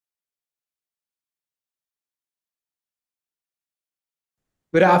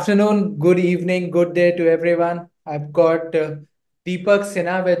Good afternoon, good evening, good day to everyone. I've got Deepak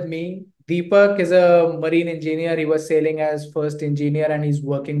Sinha with me. Deepak is a marine engineer. He was sailing as first engineer and he's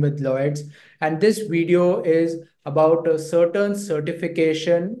working with Lloyds. And this video is about a certain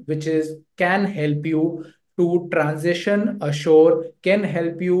certification which is can help you to transition ashore, can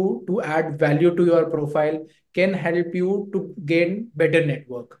help you to add value to your profile, can help you to gain better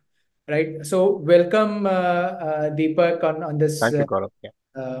network. Right. So welcome, Deepak, on this Thank you, Gaurav. Yeah.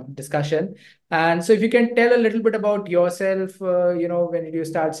 discussion. And so, if you can tell a little bit about yourself, when did you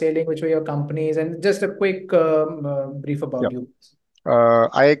start sailing, which were your companies, and just a quick brief Yeah. about you.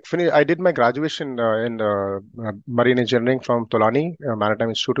 I did my graduation in marine engineering from Tolani Maritime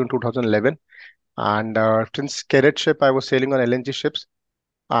Institute in 2011. And since cadetship, I was sailing on LNG ships.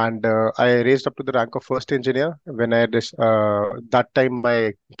 And I raised up to the rank of first engineer when that time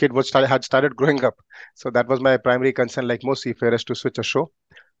my kid had started growing up. So that was my primary concern, like most seafarers, to switch ashore.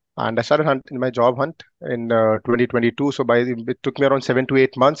 And I started my job hunt in 2022. So it took me around 7 to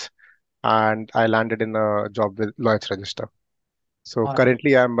 8 months, and I landed in a job with Lloyds Register. So Uh,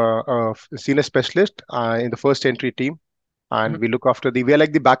 currently, I'm a senior specialist in the first entry team, and mhm. we are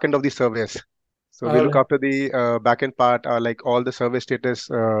like the back end of the surveys. So we All look right. after the back end part, like all the survey status,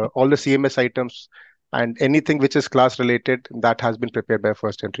 all the CMS items, and anything which is class related that has been prepared by a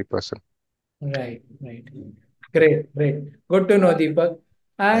first entry person. Right, right. Great, great. Good to know, Deepak.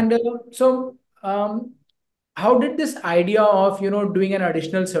 Thank And you. um, how did this idea of doing an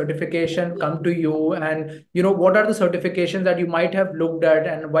additional certification come to you? And what are the certifications that you might have looked at,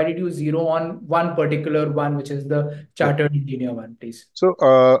 and why did you zero on one particular one, which is the Yeah. chartered engineer one, please? So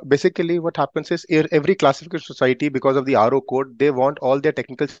basically, what happens is every classification society, because of the RO code, they want all their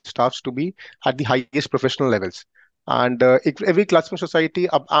technical staffs to be at the highest professional levels. And every classification society,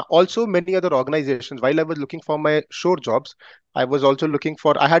 also many other organizations. While I was looking for my shore jobs, I was also looking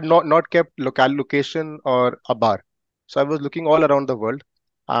for. I had not kept location or a bar, so I was looking all around the world.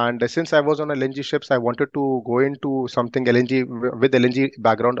 And since I was on LNG ships, I wanted to go into something LNG with LNG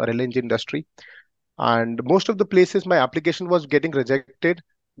background or LNG industry. And most of the places my application was getting rejected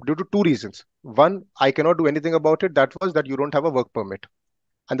due to two reasons. One, I cannot do anything about it. That was that you don't have a work permit.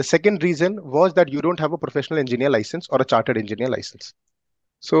 And the second reason was that you don't have a professional engineer license or a chartered engineer license.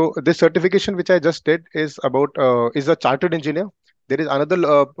 So this certification which I just did is a chartered engineer. There is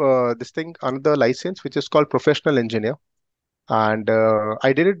another license which is called professional engineer, and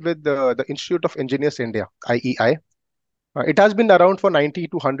I did it with the Institute of Engineers India, IEI. It has been around for 90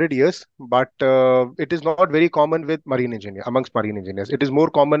 to 100 years, but it is not very common with amongst marine engineers. It is more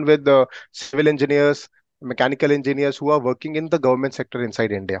common with the civil engineers, mechanical engineers who are working in the government sector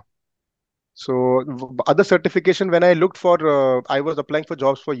inside India. So other certification, when I looked for, I was applying for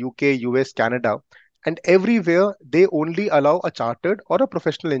jobs for UK, US, Canada, and everywhere they only allow a chartered or a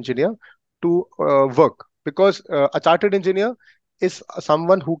professional engineer to work, because a chartered engineer is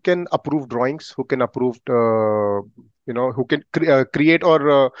someone who can approve drawings, who can approve, who can create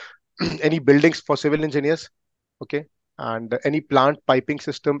or any buildings for civil engineers. Okay. And any plant piping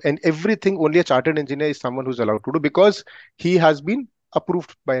system and everything, only a chartered engineer is someone who's allowed to do, because he has been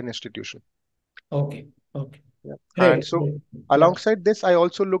approved by an institution. Okay, okay. Yeah. And Great, so great. Yeah. alongside this, I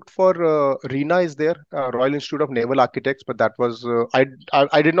also looked for RINA is there, Royal Institute of Naval Architects, but that was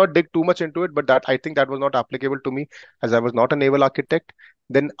I did not dig too much into it, but that I think that was not applicable to me as I was not a naval architect.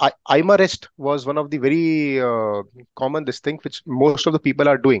 Then IMA REST was one of the very common this thing which most of the people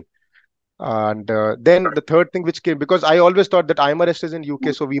are doing. And then the third thing which came, because I always thought that IMA REST is in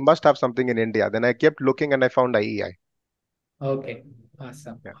UK, so we must have something in India. Then I kept looking and I found IEI. Okay,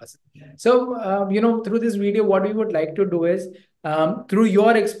 awesome, Yeah. awesome. So, through this video, what we would like to do is, through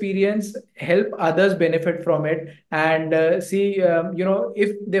your experience, help others benefit from it and see,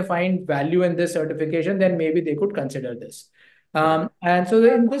 if they find value in this certification, then maybe they could consider this. Right. And so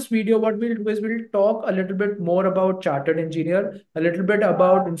in this video, what we'll do is we'll talk a little bit more about chartered engineer, a little bit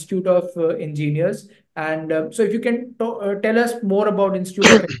about Institute of Engineers. And so if you can tell us more about Institute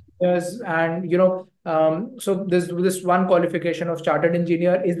of Engineers and, so this one qualification of chartered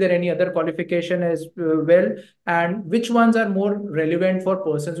engineer. Is there any other qualification as well? And which ones are more relevant for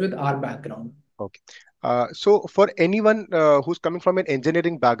persons with our background? Okay. So for anyone who's coming from an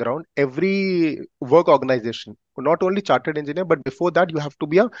engineering background, every work organization, not only chartered engineer, but before that, you have to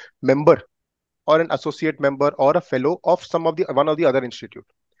be a member or an associate member or a fellow of one of the other institute.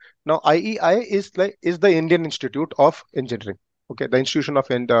 Now, IEI is the Indian Institute of Engineering. Okay, the Institution of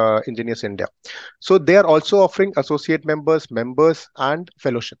Engineers India. So they are also offering associate members, and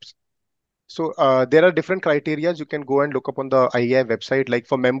fellowships. So there are different criteria. You can go and look up on the IEI website. Like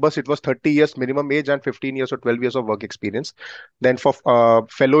for members, it was 30 years minimum age and 15 years or 12 years of work experience. Then for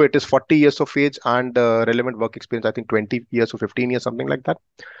fellow, it is 40 years of age and relevant work experience. I think 20 years or 15 years, something like that.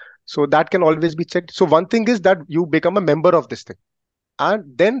 So that can always be checked. So one thing is that you become a member of this thing, and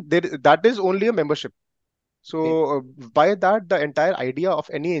then that is only a membership. Okay. So by that, the entire idea of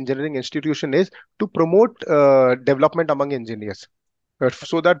any engineering institution is to promote development among engineers,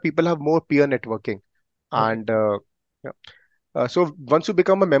 so that people have more peer networking. Okay. And yeah. So once you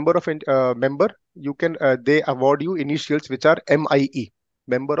become a member, you can they award you initials which are MIE,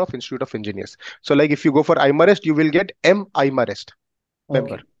 Member of Institute of Engineers. So like if you go for IMAREST, you will get M.I.M.A.R.E.S.T.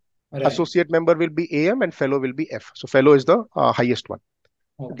 member. Okay. Right. Associate member will be AM and fellow will be F. So fellow is the highest one.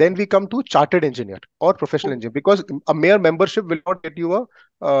 Okay. Then we come to chartered engineer or professional engineer, because a mere membership will not get you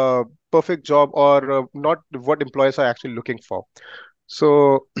a perfect job, or not what employers are actually looking for.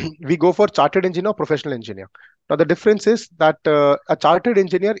 So we go for chartered engineer or professional engineer. Now the difference is that a chartered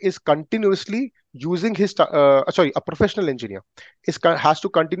engineer is continuously using a professional engineer has to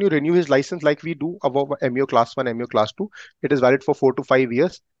continue renew his license like we do above MEO class 1, MEO class 2. It is valid for 4 to 5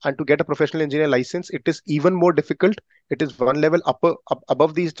 years. And to get a professional engineer license, it is even more difficult. It is one level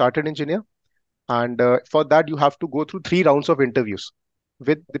above the chartered engineer. And for that, you have to go through 3 rounds of interviews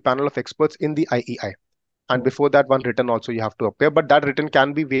with the panel of experts in the IEI. And Oh, before that, one written also you have to appear, but that written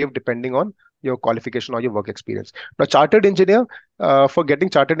can be waived depending on your qualification or your work experience. Now chartered engineer, for getting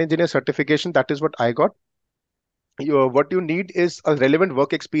chartered engineer certification, that is what I got. What you need is a relevant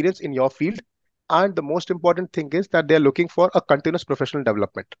work experience in your field, and the most important thing is that they are looking for a continuous professional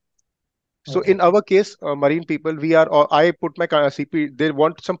development. So okay. in our case, marine people, we are. I put my CP. They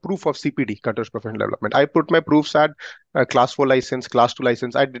want some proof of CPD, continuous professional development. I put my proofs at class 4 license, class 2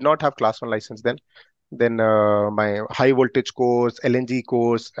 license. I did not have class 1 license then. Then my high voltage course, LNG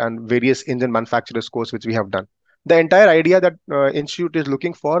course, and various engine manufacturers course which we have done. The entire idea that institute is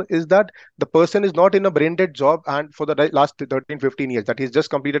looking for is that the person is not in a brain dead job and for the last 13, 15 years that he's just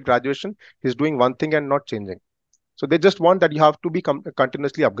completed graduation, he's doing one thing and not changing. So they just want that you have to be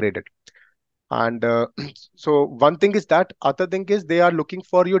continuously upgraded. And so one thing is that, other thing is they are looking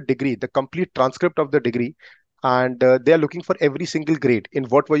for your degree, the complete transcript of the degree. And they are looking for every single grade in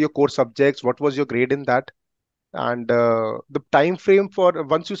what were your core subjects, what was your grade in that. And the time frame for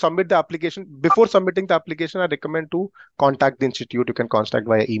once you submit the application, before submitting the application, I recommend to contact the institute. You can contact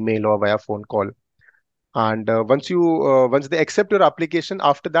via email or via phone call. And once they accept your application,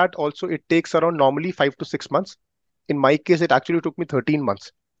 after that also it takes around normally 5 to 6 months. In my case, it actually took me 13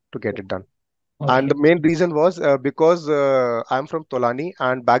 months to get it done. And Okay. the main reason was because I'm from Tolani,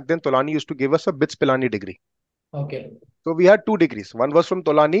 and back then Tolani used to give us a BITS Pilani degree. Okay. So we had 2 degrees. One was from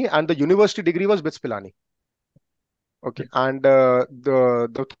Tolani, and the university degree was BITS Pilani. Okay, and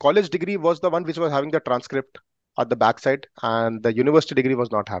the college degree was the one which was having the transcript at the backside, and the university degree was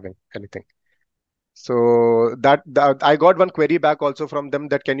not having anything. So that I got one query back also from them,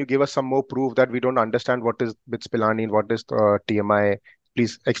 that can you give us some more proof that we don't understand what is BITS Pilani and what is TMI.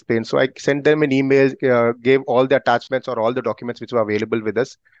 Please explain. So I sent them an email, gave all the attachments or all the documents which were available with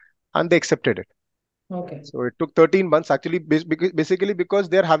us, and they accepted it. Okay. So it took 13 months actually, basically because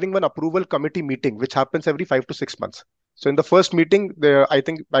they're having one approval committee meeting, which happens every 5 to 6 months. So in the first meeting, I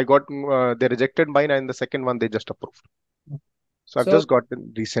think I got they rejected mine, and the second one they just approved. So I've So just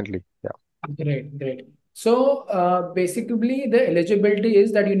gotten recently. Yeah. great, great. So basically, the eligibility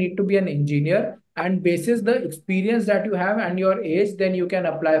is that you need to be an engineer, and basis the experience that you have and your age, then you can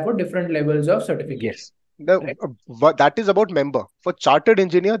apply for different levels of certification. Yes. The Right. that is about member. For chartered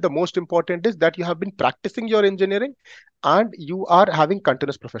engineer, the most important is that you have been practicing your engineering and you are having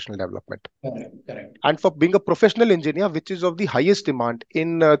continuous professional development. Correct. Correct. And for being a professional engineer, which is of the highest demand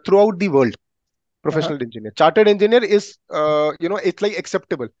in throughout the world, Uh-huh. professional engineer, chartered engineer is it's like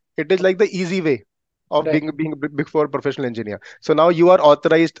acceptable. It is like the easy way of Right. being a big four professional engineer. So now you are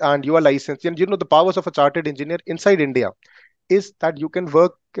authorized and you are licensed, and the powers of a chartered engineer inside India is that you can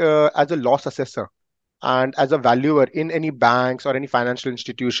work as a loss assessor and as a valuer in any banks or any financial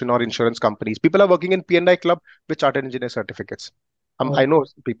institution or insurance companies. People are working in P&I club with chartered engineer certificates. I Okay. know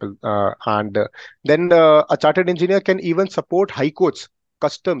people, and then a chartered engineer can even support high courts,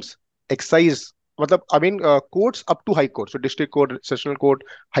 customs, excise. I mean, courts up to high court, so district court, sessional court,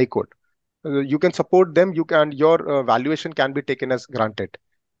 high court. You can support them. Your valuation can be taken as granted.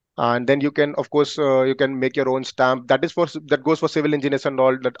 And then you can, of course, you can make your own stamp. That goes for civil engineers and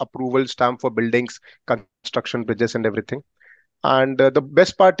all, that approval stamp for buildings, construction, bridges, and everything. And the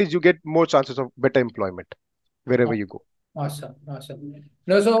best part is you get more chances of better employment wherever you go. Awesome, awesome.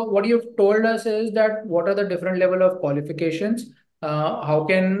 No, so what you've told us is that what are the different level of qualifications, how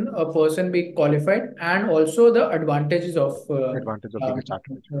can a person be qualified, and also the advantages of Advantage of being a um,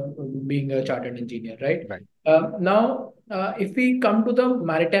 chartered engineer. being a chartered engineer, right? Right. Now, if we come to the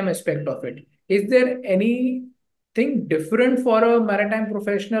maritime aspect of it, is there anything different for a maritime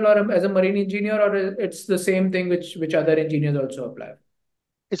professional or as a marine engineer, or it's the same thing which other engineers also apply?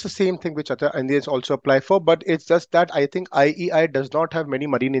 It's the same thing which other Indians also apply for, but it's just that I think IEI does not have many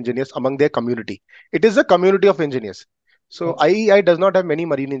marine engineers among their community. It is a community of engineers. So Okay. IEI does not have many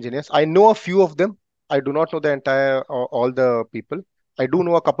marine engineers. I know a few of them. I do not know the entire all the people. I do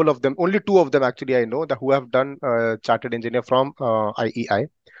know a couple of them. Only two of them actually I know that who have done chartered engineer from IEI.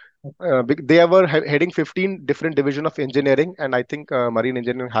 They were heading 15 different division of engineering, and I think marine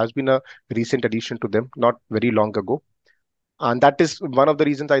engineering has been a recent addition to them, not very long ago, and that is one of the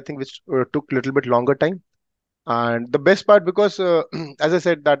reasons I think which took a little bit longer time. And the best part, because as I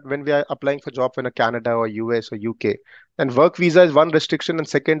said, that when we are applying for job in a Canada or US or UK, then work visa is one restriction, and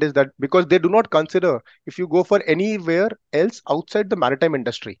second is that because they do not consider if you go for anywhere else outside the maritime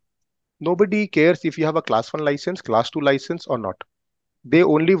industry, nobody cares if you have a class 1 license, class 2 license or not. They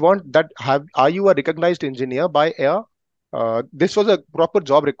only want that have are you a recognized engineer by a this was a proper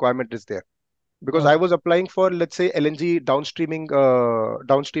job requirement is there, because I Okay. was applying for, let's say, LNG downstream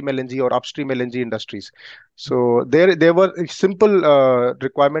LNG or upstream LNG industries. So there were a simple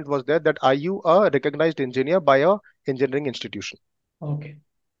requirement was there that are you a recognized engineer by a engineering institution? Okay.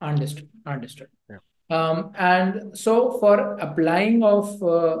 Understood. Understood. Yeah. And so for applying of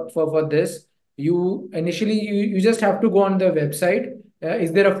for this, you initially you just have to go on the website.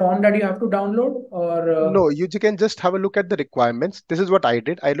 Is there a form that you have to download or No, you can just have a look at the requirements. This is what I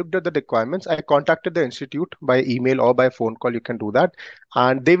did. I looked at the requirements. I contacted the institute by email or by phone call. You can do that,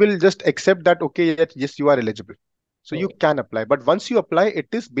 and they will just accept that. Okay, yes, you are eligible, so you okay, can apply. But once you apply, it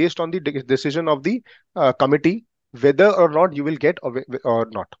is based on the decision of the committee whether or not you will get or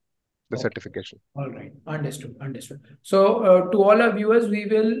not the okay. certification. All right. Understood. Understood. So, to all our viewers, we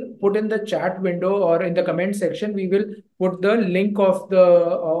will put in the chat window or in the comment section, we will put the link of the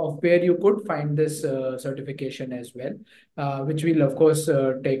of where you could find this certification as well, which we'll of course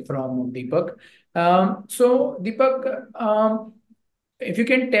take from Deepak. So, Deepak, if you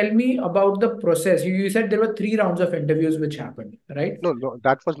can tell me about the process, you said there were 3 rounds of interviews which happened, right? No, no,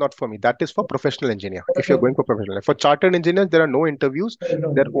 that was not for me. That is for professional engineer. If you're Okay. going for professional, for chartered engineers, there are no interviews.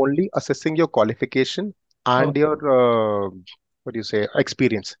 No. They're only assessing your qualification and Okay. your what do you say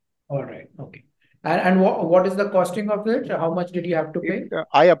experience. All right. Okay. And what is the costing of it? How much did you have to pay?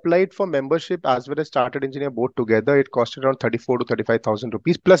 I applied for membership as well as chartered engineer both together. It costed around 34 to 35,000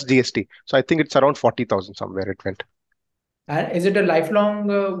 rupees plus GST. So I think it's around 40,000 somewhere it went. And is it a lifelong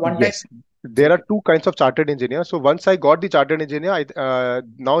one-time? Yes. There are Okay. two kinds of chartered engineer. So once I got the chartered engineer,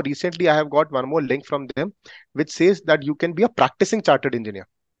 now recently I have got one more link from them, which says that you can be a practicing chartered engineer.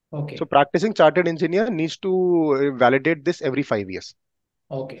 So Okay. practicing chartered engineer needs to validate this every 5 years.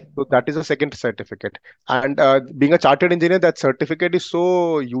 Okay. So that is a second certificate. And being a chartered engineer, that certificate is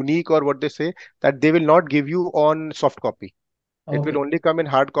so unique, or what they say, that they will not give you on soft copy. It will Okay. only come in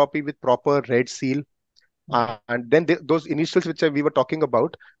hard copy with proper red seal. Okay. And then those initials which we were talking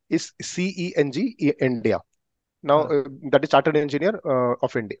about is CENG India. Now Uh, that is Chartered Engineer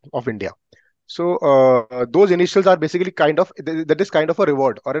of India. So those initials are basically that is kind of a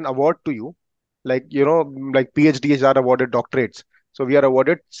reward or an award to you, like like PhDs are awarded doctorates. So we are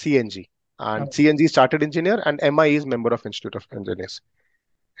awarded CNG, and uh, CNG is Chartered Engineer, and MIE is Member of Institute of Engineers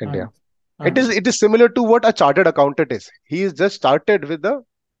India. un- It is Understood. it is similar to what a chartered accountant is. He is just started with the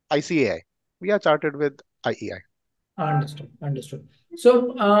ICAI. We are chartered with IEI. Understood. Understood.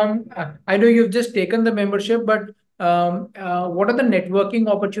 So, I know you've just taken the membership, but what are the networking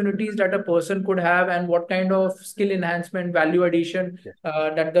opportunities that a person could have, and what kind of skill enhancement, value addition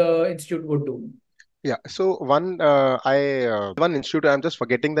that the institute would do? Yeah, so one institute, I'm just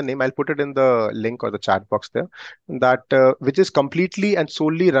forgetting the name. I'll put it in the link or the chat box there. That which is completely and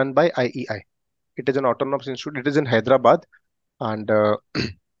solely run by IEI. It is an autonomous institute. It is in Hyderabad, and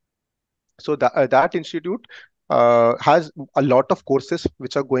so that institute has a lot of courses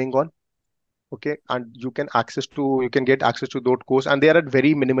which are going on. Okay, and you can get access to those courses, and they are at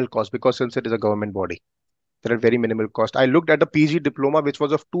very minimal cost because since it is a government body, they're at very minimal cost. I looked at a PG diploma which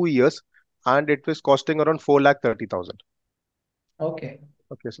was of 2 years, and it was costing around 4,30,000. Okay.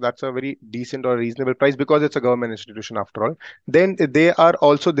 Okay, so that's a very decent or reasonable price because it's a government institution after all. Then they are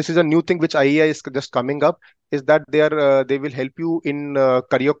also, this is a new thing which IEI is just coming up, is that they will help you in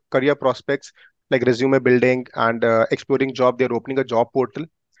career prospects like resume building and exploring job. They're opening a job portal.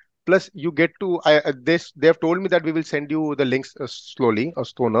 Plus, you get to this. They have told me that we will send you the links slowly or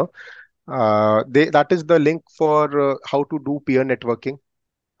sooner. They that is the link for how to do peer networking.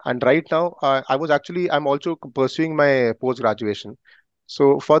 And right now, I'm also pursuing my post graduation.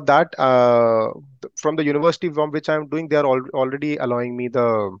 So for that, from the university from which I'm doing, they are already allowing me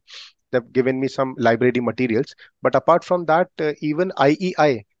they've given me some library materials. But apart from that, even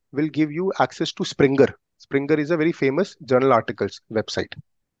IEI will give you access to Springer. Springer is a very famous journal articles website.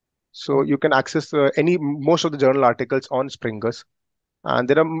 So you can access any most of the journal articles on Springers. And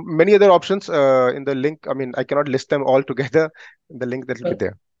there are many other options in the link. I mean, I cannot list them all together in the link that will Uh, be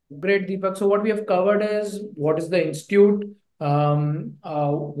there. Great, Deepak. So what we have covered is what is the institute,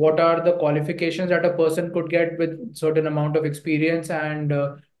 what are the qualifications that a person could get with certain amount of experience and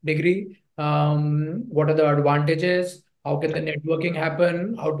degree, what are the advantages, how can the networking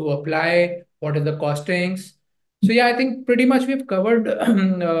happen, how to apply, what are the costings. So yeah, I think pretty much we've covered.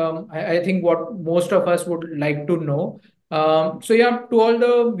 I think what most of us would like to know. So yeah, to all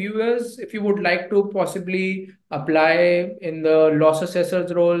the viewers, if you would like to possibly apply in the loss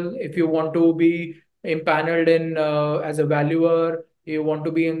assessor's role, if you want to be impaneled in as a valuer, you want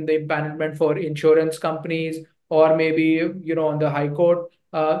to be in the empanelment for insurance companies, or maybe on the high court.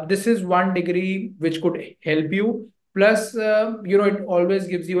 This is one degree which could help you. Plus, it always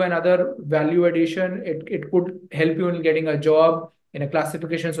gives you another value addition. It could help you in getting a job in a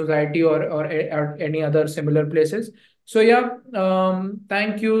classification society or any other similar places. So yeah,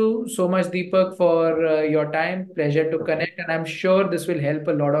 thank you so much, Deepak, for your time. Pleasure to Okay. connect, and I'm sure this will help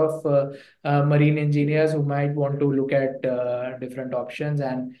a lot of marine engineers who might want to look at different options.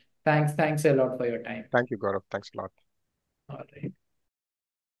 And thanks a lot for your time. Thank you, Gaurav. Thanks a lot. All right.